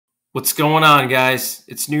What's going on, guys?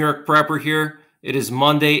 It's New York Prepper here. It is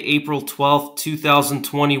Monday, April 12th,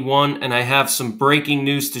 2021, and I have some breaking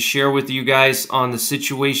news to share with you guys on the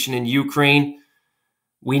situation in Ukraine.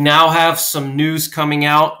 We now have some news coming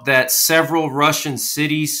out that several Russian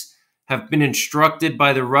cities have been instructed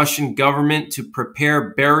by the Russian government to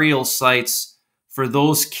prepare burial sites for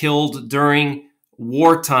those killed during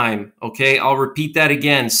wartime. Okay, I'll repeat that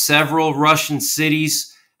again. Several Russian cities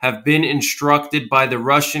have been instructed by the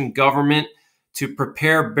Russian government to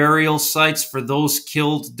prepare burial sites for those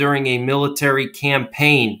killed during a military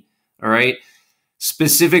campaign. All right.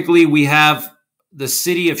 Specifically, we have the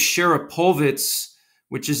city of Sharapovets,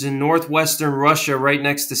 which is in northwestern Russia, right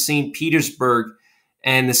next to St. Petersburg.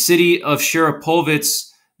 And the city of Sharapovets,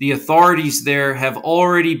 the authorities there have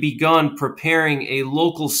already begun preparing a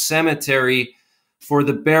local cemetery for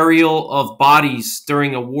the burial of bodies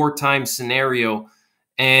during a wartime scenario.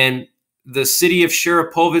 And the city of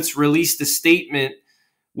Sharapovets released a statement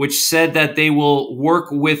which said that they will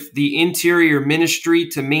work with the Interior Ministry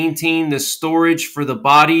to maintain the storage for the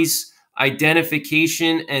bodies,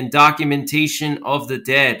 identification, and documentation of the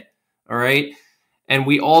dead. All right. And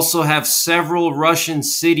we also have several Russian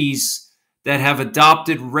cities that have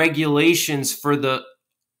adopted regulations for the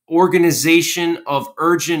organization of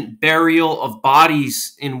urgent burial of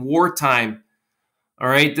bodies in wartime. All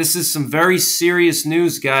right, this is some very serious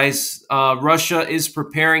news, guys. Russia is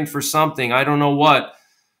preparing for something. I don't know what,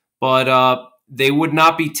 but they would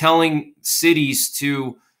not be telling cities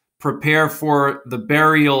to prepare for the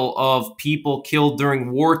burial of people killed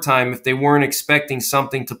during wartime if they weren't expecting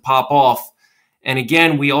something to pop off. And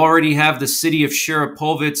again, we already have the city of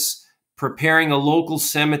Sharapovets preparing a local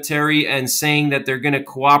cemetery and saying that they're going to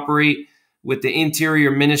cooperate with the Interior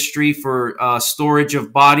Ministry for storage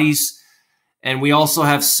of bodies. And we also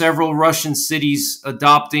have several Russian cities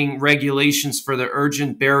adopting regulations for the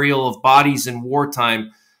urgent burial of bodies in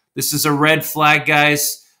wartime. This is a red flag,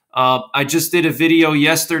 guys. I just did a video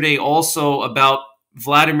yesterday also about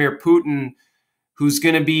Vladimir Putin, who's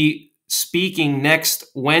going to be speaking next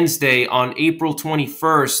Wednesday on April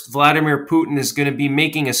 21st. Vladimir Putin is going to be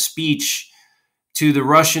making a speech to the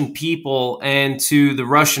Russian people and to the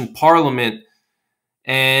Russian parliament.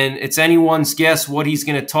 And it's anyone's guess what he's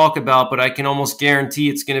going to talk about, but I can almost guarantee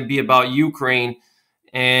it's going to be about Ukraine.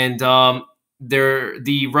 And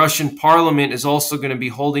the Russian parliament is also going to be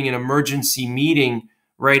holding an emergency meeting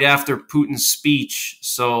right after Putin's speech.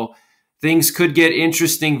 So things could get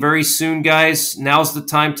interesting very soon, guys. Now's the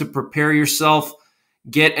time to prepare yourself.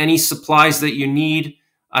 Get any supplies that you need.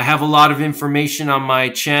 I have a lot of information on my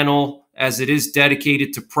channel as it is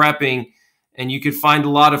dedicated to prepping. And you can find a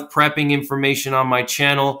lot of prepping information on my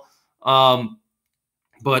channel.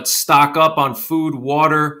 But stock up on food,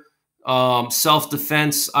 water,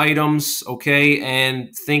 self-defense items, okay?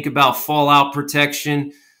 And think about fallout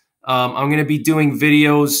protection. I'm going to be doing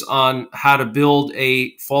videos on how to build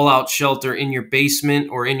a fallout shelter in your basement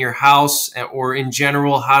or in your house, or in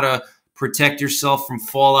general, how to protect yourself from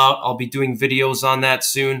fallout. I'll be doing videos on that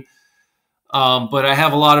soon. But I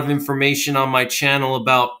have a lot of information on my channel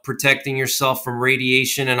about protecting yourself from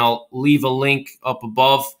radiation, and I'll leave a link up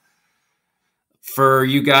above for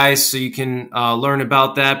you guys so you can learn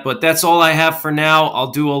about that. But that's all I have for now.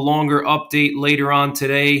 I'll do a longer update later on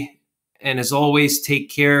today. And as always, take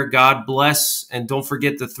care, God bless, and don't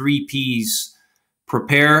forget the 3 Ps: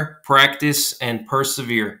 prepare, practice, and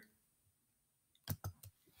persevere.